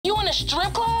a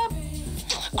strip club?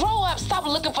 Grow up, stop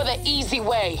looking for the easy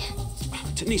way.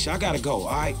 Tanisha, I gotta go,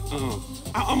 all right?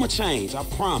 I'ma change, I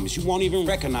promise. You won't even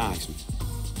recognize me.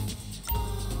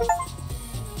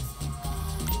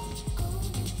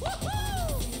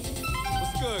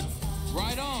 What's good?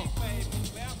 Right on.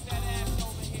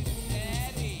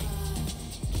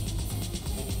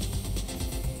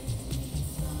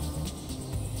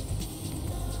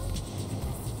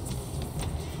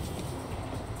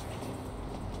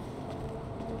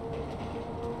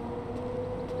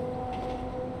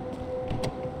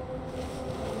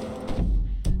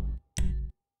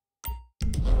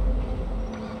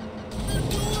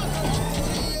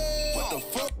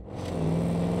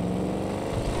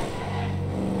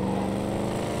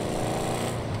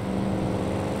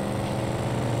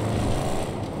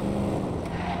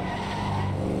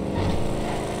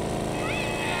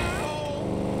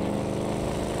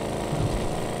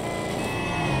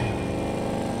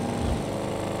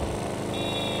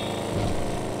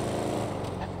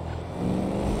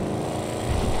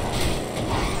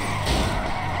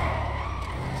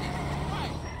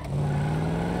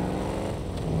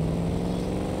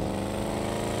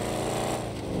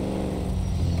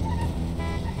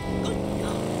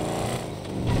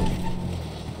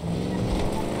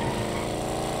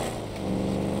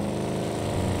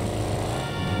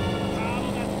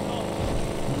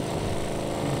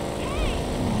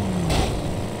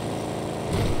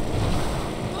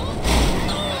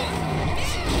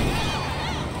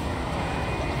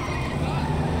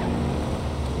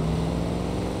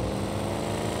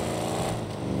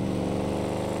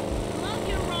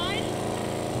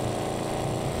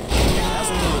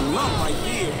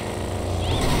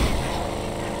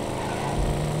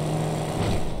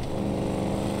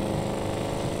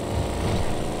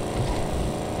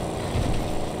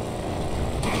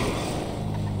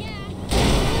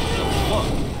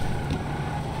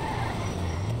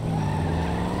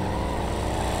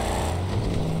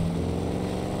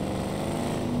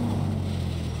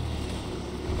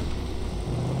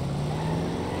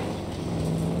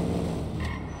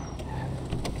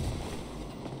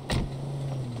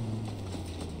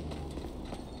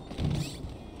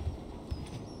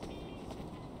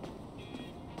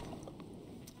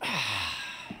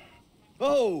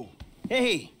 Oh,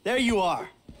 hey, there you are.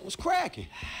 What's cracking?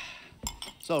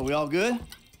 So, we all good?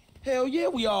 Hell yeah,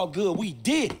 we all good. We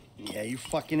did it. Yeah, you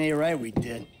fucking A right, we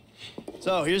did.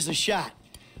 So, here's the shot.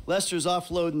 Lester's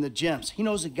offloading the gems. He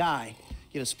knows a guy.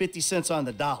 Get us 50 cents on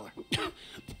the dollar.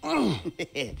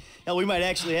 Hell, we might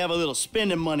actually have a little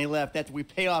spending money left after we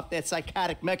pay off that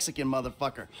psychotic Mexican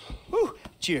motherfucker. Whew,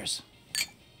 cheers.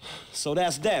 So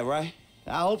that's that, right?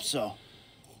 I hope so.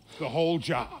 The whole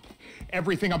job.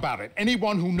 Everything about it.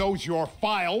 Anyone who knows your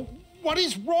file, what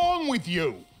is wrong with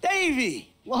you?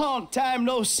 Davey! Long time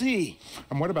no see.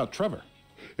 And what about Trevor?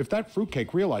 If that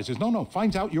fruitcake realizes,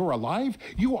 finds out you're alive,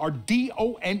 you are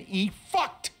D-O-N-E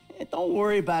fucked. Hey, don't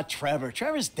worry about Trevor.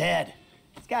 Trevor's dead.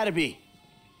 It's gotta be.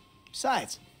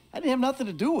 Besides, I didn't have nothing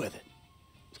to do with it.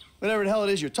 Whatever the hell it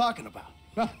is you're talking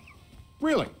about.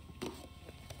 Really?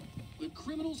 The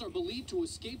criminals are believed to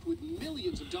escape with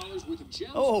millions of dollars worth of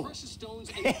gems, precious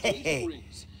stones, and engagement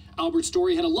rings. Albert's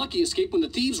story had a lucky escape when the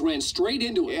thieves ran straight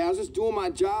into it. Yeah, I was just doing my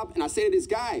job, and I say to this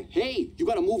guy, hey, you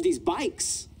gotta move these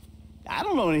bikes. I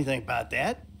don't know anything about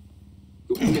that.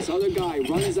 And this other guy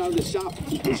runs out of the shop,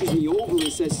 he pushes me over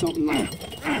and says something like,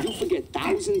 you forget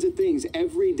thousands of things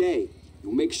every day.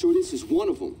 You'll make sure this is one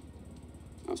of them.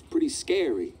 That was pretty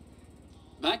scary.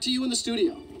 Back to you in the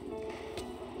studio.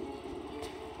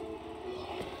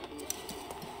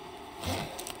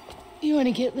 You want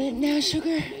to get lit now,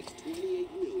 sugar?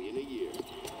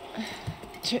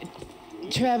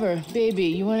 Trevor, baby,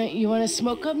 you wanna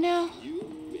smoke up now?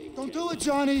 Don't do it,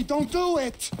 Johnny. Don't do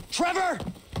it. Trevor,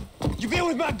 you been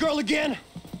with my girl again?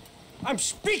 I'm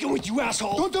speaking with you,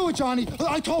 asshole. Don't do it, Johnny.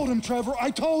 I told him, Trevor. I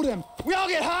told him. We all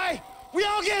get high. We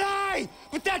all get high.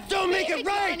 But that don't make it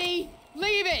right. Johnny,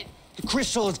 leave it. The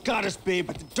crystal has got us, babe,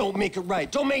 but that don't make it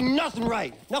right. Don't make nothing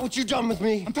right. Not what you done with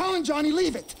me. I'm telling Johnny,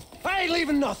 leave it. I ain't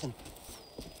leaving nothing.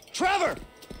 Trevor,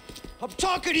 I'm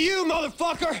talking to you,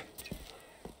 motherfucker.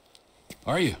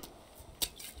 Are you?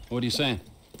 What are you saying?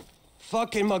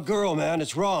 Fucking my girl, man.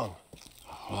 It's wrong.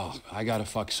 Well, I gotta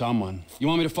fuck someone. You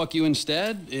want me to fuck you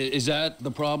instead? Is that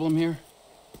the problem here?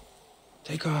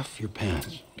 Take off your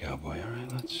pants, cowboy, all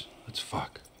right? Let's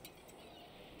fuck.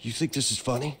 You think this is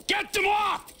funny? Get them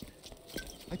off!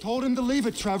 I told him to leave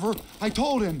it, Trevor. I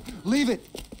told him. Leave it.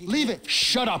 Leave it.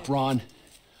 Shut up, Ron.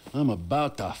 I'm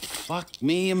about to fuck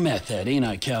me a meth head, ain't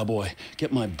I, cowboy?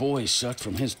 Get my boy sucked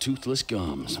from his toothless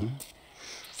gums, huh?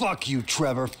 Fuck you,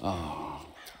 Trevor. Oh.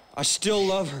 I still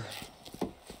love her.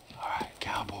 All right,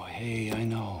 cowboy. Hey, I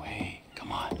know. Hey,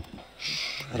 come on.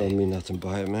 I don't mean nothing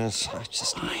by it, man.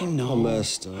 I know. I'm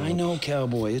messed up. I know,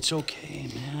 cowboy. It's okay,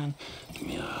 man. Give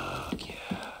me a hug, yeah.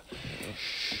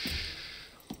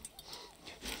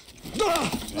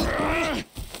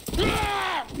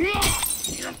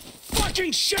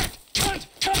 Fucking shit! Cunt!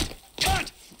 Cunt!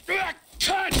 Cunt!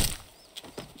 Cunt!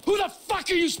 Who the fuck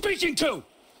are you speaking to?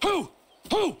 Who?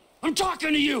 I'm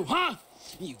talking to you, huh?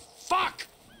 You fuck!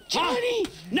 Johnny!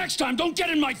 Huh? Next time, don't get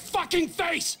in my fucking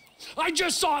face! I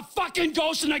just saw a fucking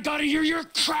ghost and I gotta hear your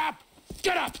crap!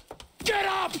 Get up! Get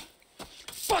up!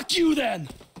 Fuck you then!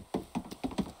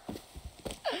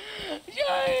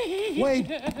 Johnny! Wait!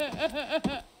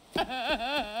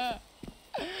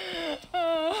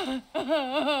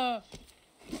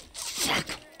 Fuck!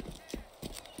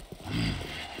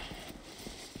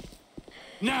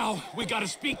 Now, we gotta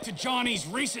speak to Johnny's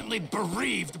recently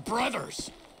bereaved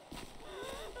brothers.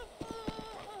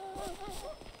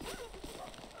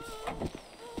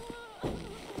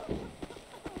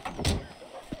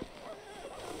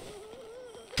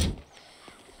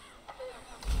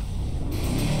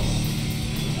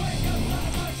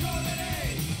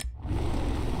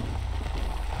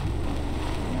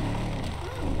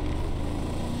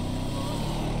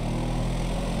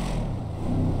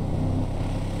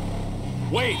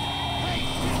 Wait!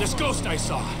 This ghost I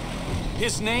saw.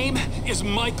 His name is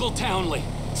Michael Townley.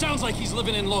 Sounds like he's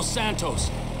living in Los Santos.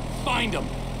 Find him.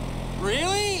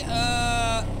 Really?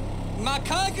 My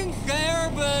cousin's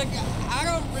there, but I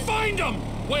don't... Find him,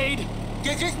 Wade!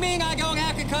 Does this mean I don't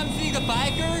have to come see the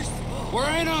bikers? We're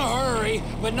in a hurry,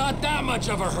 but not that much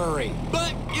of a hurry.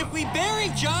 But if we bury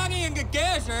Johnny in the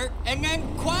desert and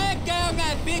then quiet down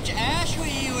that bitch Ashley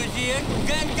he was in,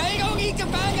 then they don't need to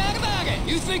find out about it.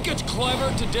 You think it's clever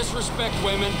to disrespect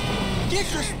women?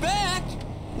 Disrespect?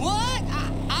 What?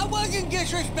 I wasn't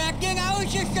disrespecting. I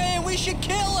was just saying we should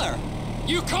kill her.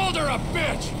 You called her a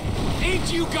bitch.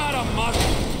 Ain't you got a mother?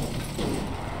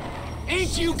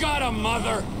 Ain't you got a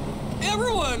mother?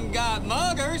 Everyone got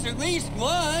mothers, at least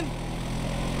one.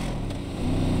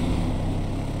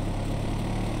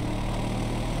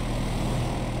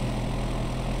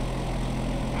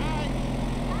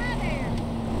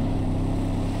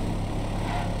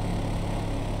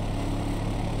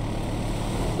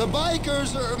 The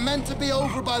bikers are meant to be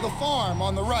over by the farm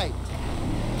on the right.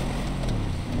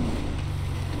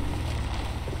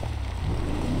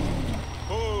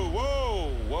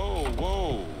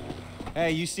 Whoa.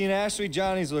 Hey, you seen Ashley?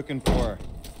 Johnny's looking for her.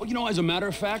 Well, you know, as a matter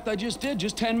of fact, I just did,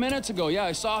 just 10 minutes ago. Yeah,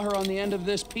 I saw her on the end of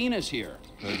this penis here.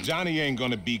 Johnny ain't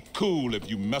gonna be cool if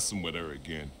you messing with her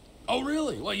again. Oh,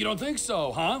 really? Well, you don't think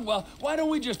so, huh? Well, why don't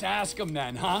we just ask him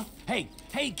then, huh? Hey,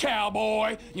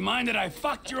 cowboy, you mind that I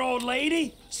fucked your old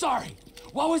lady? Sorry,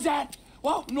 what was that?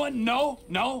 Well, no,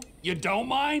 you don't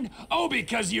mind? Oh,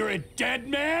 because you're a dead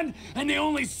man? And the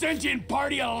only sentient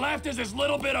part you left is this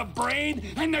little bit of brain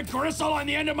and the gristle on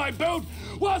the end of my boot?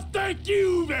 Well, thank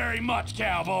you very much,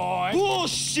 cowboy.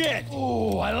 Bullshit!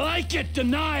 Oh, I like it,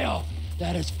 denial.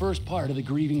 That is first part of the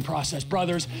grieving process,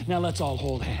 brothers. Now let's all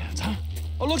hold hands, huh?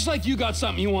 Oh, looks like you got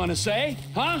something you want to say,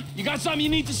 huh? You got something you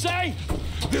need to say?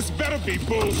 This better be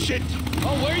bullshit.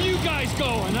 Oh, where you guys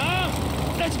going, huh?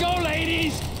 Let's go,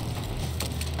 ladies.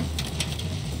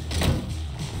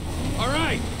 All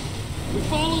right, we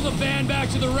follow the van back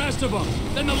to the rest of them.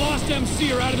 Then the lost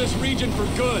MC are out of this region for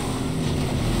good.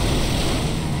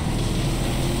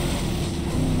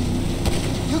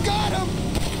 You got him!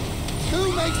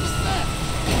 2 makes a set.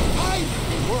 I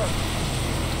work.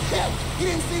 Shit, you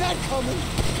didn't see that coming.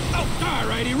 Oh, all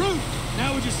righty, Root.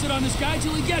 Now we just sit on this guy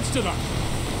till he gets to them.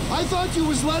 I thought you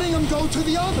was letting him go to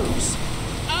the others.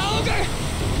 Okay.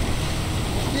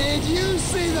 Did you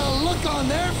see the look on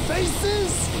their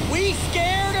faces? We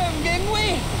scared them, didn't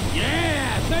we?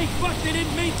 Yeah, thank fuck they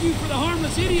didn't make you for the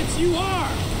harmless idiots you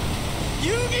are.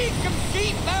 You need some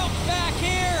seatbelts back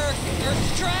here, or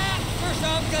straps or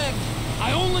something.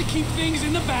 I only keep things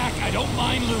in the back I don't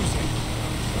mind losing.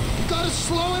 You gotta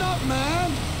slow it up,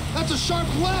 man. That's a sharp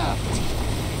left.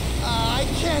 I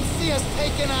can't see us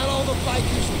taking out all the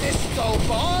bikers this go,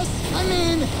 boss. I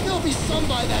mean, there'll be some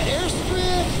by that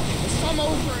airstrip, and some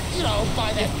over,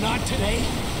 by that... If not today,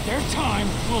 their time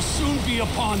will soon be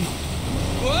upon them.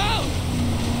 Whoa!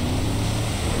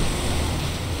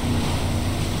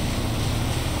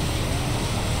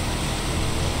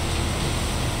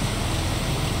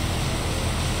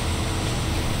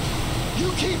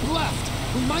 You keep left.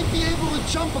 We might be able to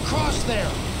jump across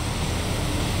there.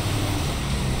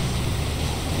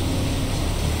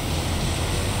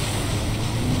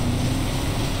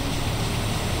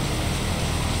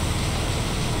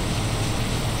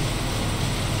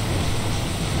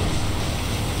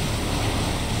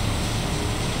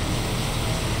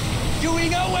 we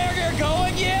know where you're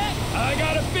going yet? I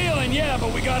got a feeling, yeah,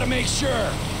 but we gotta make sure.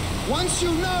 Once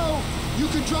you know, you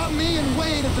could drop me and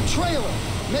Wade at the trailer.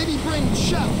 Maybe bring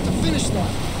Chef to finish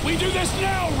that. We do this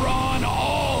now, Ron,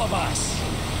 all of us.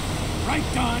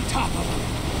 Right on top of them.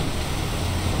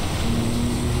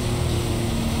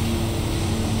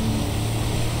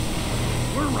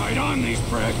 We're right on these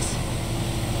pricks.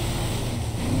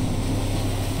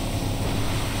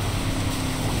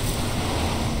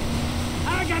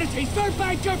 I gotta taste their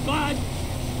biker blood.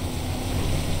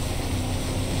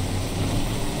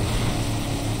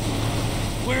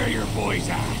 Where are your boys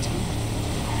at?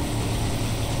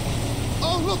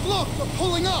 Oh, look, they're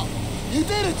pulling up. You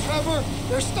did it, Trevor.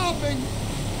 They're stopping.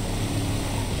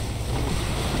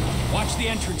 Watch the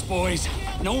entrance, boys.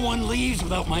 No one leaves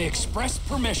without my express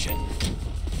permission.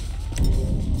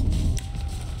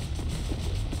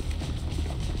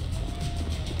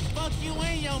 Fuck you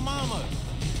and your mama.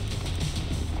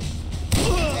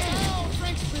 Damn,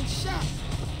 Frank's been shot.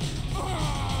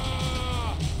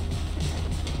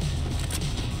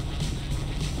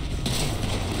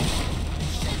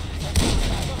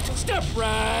 Step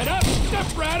right up!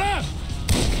 Step right up!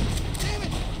 Damn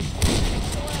it.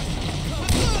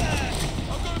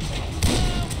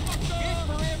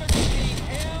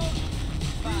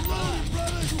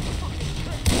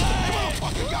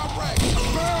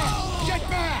 Get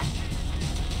back!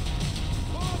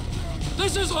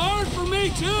 This is hard for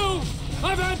me, too!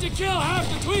 I've had to kill half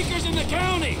the tweakers in the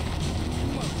county!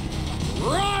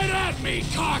 Right at me,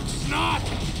 cock snot!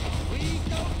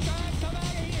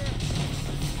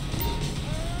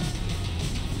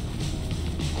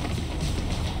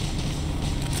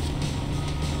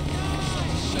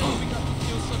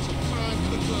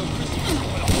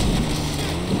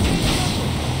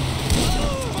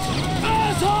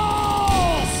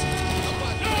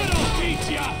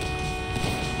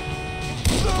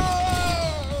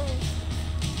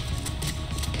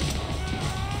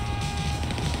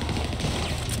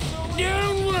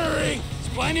 Don't worry, there's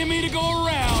plenty of me to go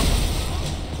around.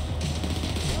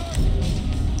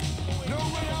 No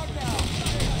way out now.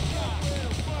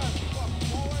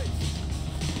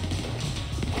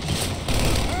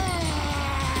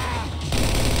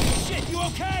 Shit, you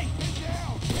okay?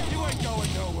 You ain't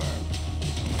going nowhere.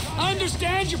 I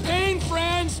understand your pain,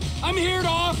 friends. I'm here to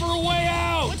offer a way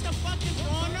out. What the fuck is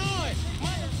going on?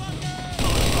 Motherfucker!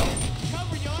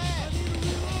 Cover your ass.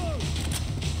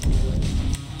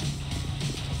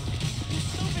 You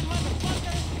stupid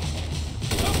motherfucker!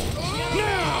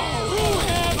 Now, who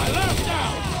have I left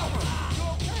out?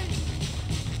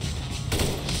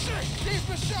 Shit, he's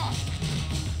been shot.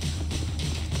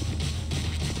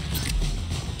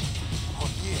 Oh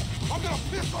yeah, I'm gonna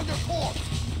piss on your corpse.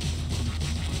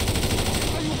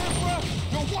 Are you here, bro?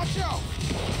 Yo, watch out.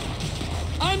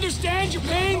 I understand your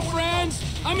pain, friends.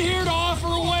 I'm here to offer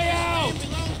a way out. It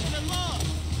belongs to the law.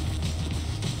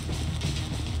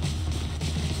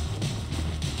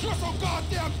 You're so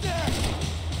goddamn dead.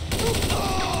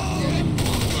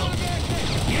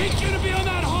 You ain't gonna be on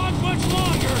that hog much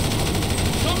longer.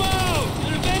 Come out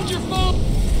and avenge your foe.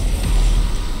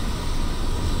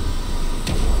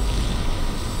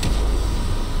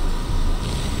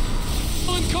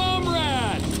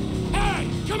 Comrade! Hey,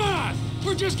 come on!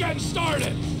 We're just getting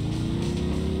started.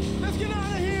 Let's get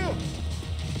out of here.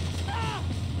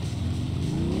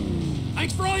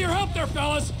 Thanks for all your help there,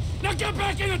 fellas. Now get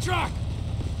back in the truck.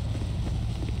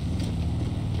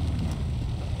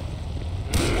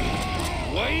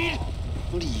 Wade?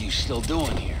 What are you still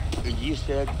doing here? You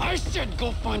said... I said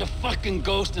go find a fucking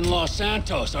ghost in Los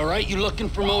Santos, all right? You looking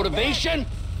for motivation?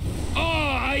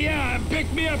 Oh, yeah,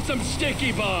 pick me up some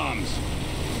sticky bombs.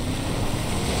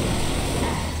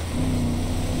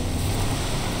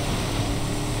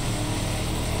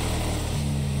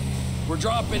 We're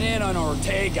dropping in on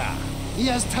Ortega. He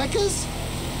has Tekkas?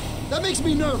 That makes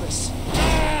me nervous.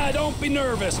 Ah, don't be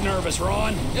nervous,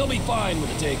 Ron. He'll be fine with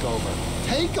the takeover.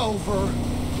 Takeover?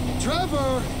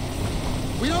 Trevor!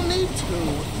 We don't need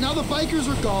to. Now the bikers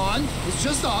are gone. It's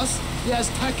just us, the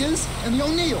Aztecas, and the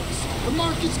O'Neills. The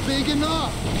market's big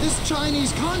enough. This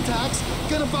Chinese contact's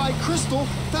gonna buy crystal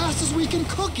fast as we can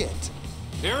cook it.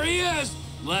 Here he is.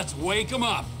 Let's wake him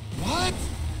up. What?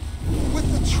 With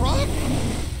the truck?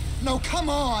 No, come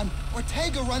on.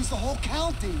 Ortega runs the whole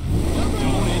county.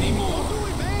 Don't anymore. Do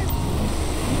it, man.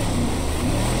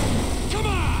 Come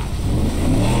on!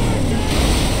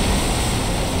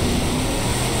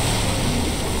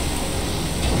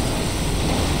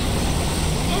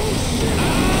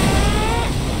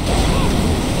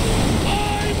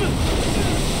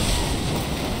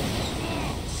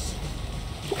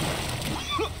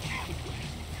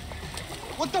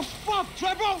 What the fuck,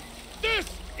 Trevor? This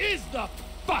is the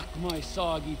fuck, my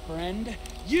soggy friend.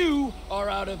 You are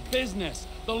out of business.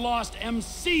 The Lost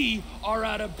MC are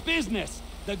out of business.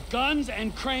 The guns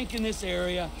and crank in this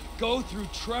area go through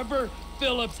Trevor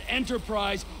Phillips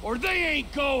Enterprise, or they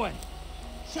ain't going.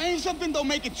 Saying something don't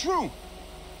make it true.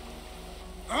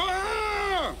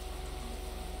 Ah!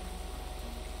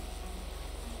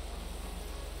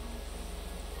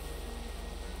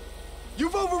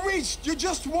 You've overreached. You're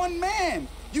just one man.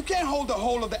 You can't hold the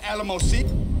whole of the Alamo Sea.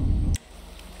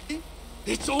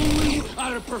 It's only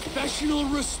out of professional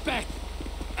respect.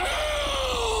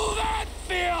 Oh, that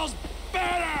feels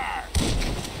better!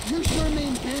 You sure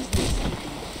mean business.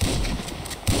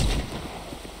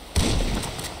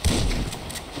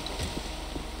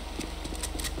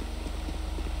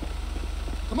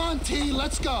 Come on, T,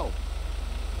 let's go.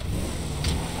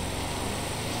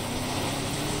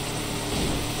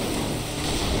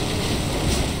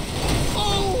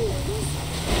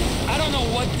 I don't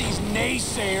know what these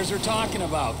naysayers are talking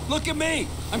about. Look at me.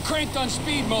 I'm cranked on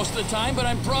speed most of the time, but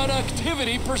I'm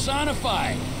productivity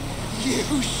personified.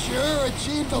 You sure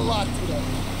achieved a lot today.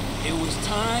 It was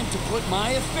time to put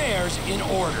my affairs in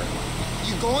order.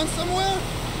 You going somewhere?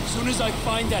 As soon as I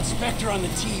find that Spectre on the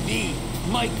TV,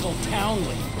 Michael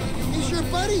Townley. He's your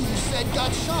buddy you said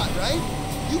got shot, right?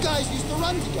 You guys used to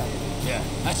run together. Yeah,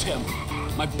 that's him.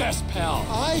 My best pal.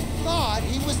 I thought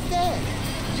he was dead.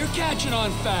 You're catching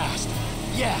on fast.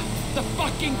 Yeah, the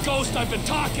fucking ghost I've been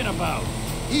talking about.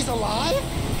 He's alive?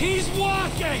 He's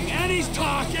walking, and he's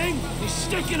talking. He's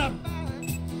sticking a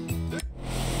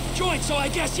joint, so I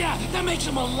guess, yeah, that makes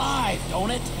him alive, don't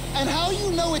it? And how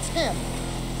you know it's him?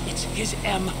 It's his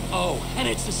M.O., and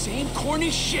it's the same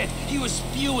corny shit he was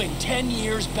spewing 10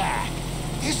 years back.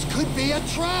 This could be a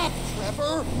trap,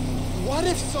 Trevor. What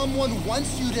if someone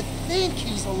wants you to think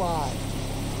he's alive?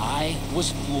 I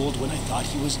was fooled when I thought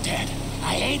he was dead.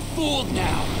 I ain't fooled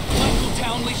now. Michael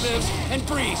Townley lives and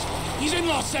breathes. He's in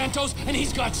Los Santos, and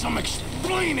he's got some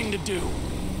explaining to do.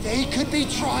 They could be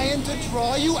trying to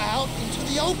draw you out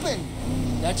into the open.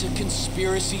 That's a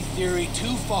conspiracy theory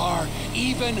too far,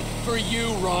 even for you,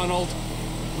 Ronald.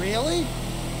 Really?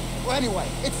 Well, anyway,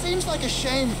 it seems like a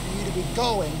shame for you to be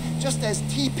going, just as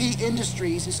TP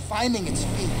Industries is finding its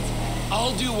feet.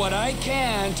 I'll do what I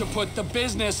can to put the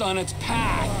business on its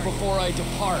path before I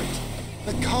depart.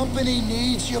 The company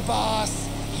needs you, boss.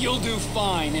 You'll do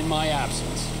fine in my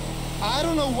absence. I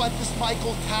don't know what this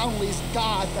Michael Townley's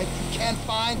got that you can't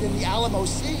find in the Alamo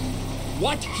Sea.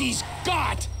 What he's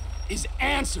got is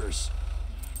answers.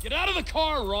 Get out of the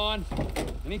car, Ron.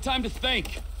 Any time to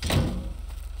think.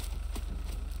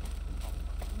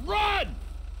 Run!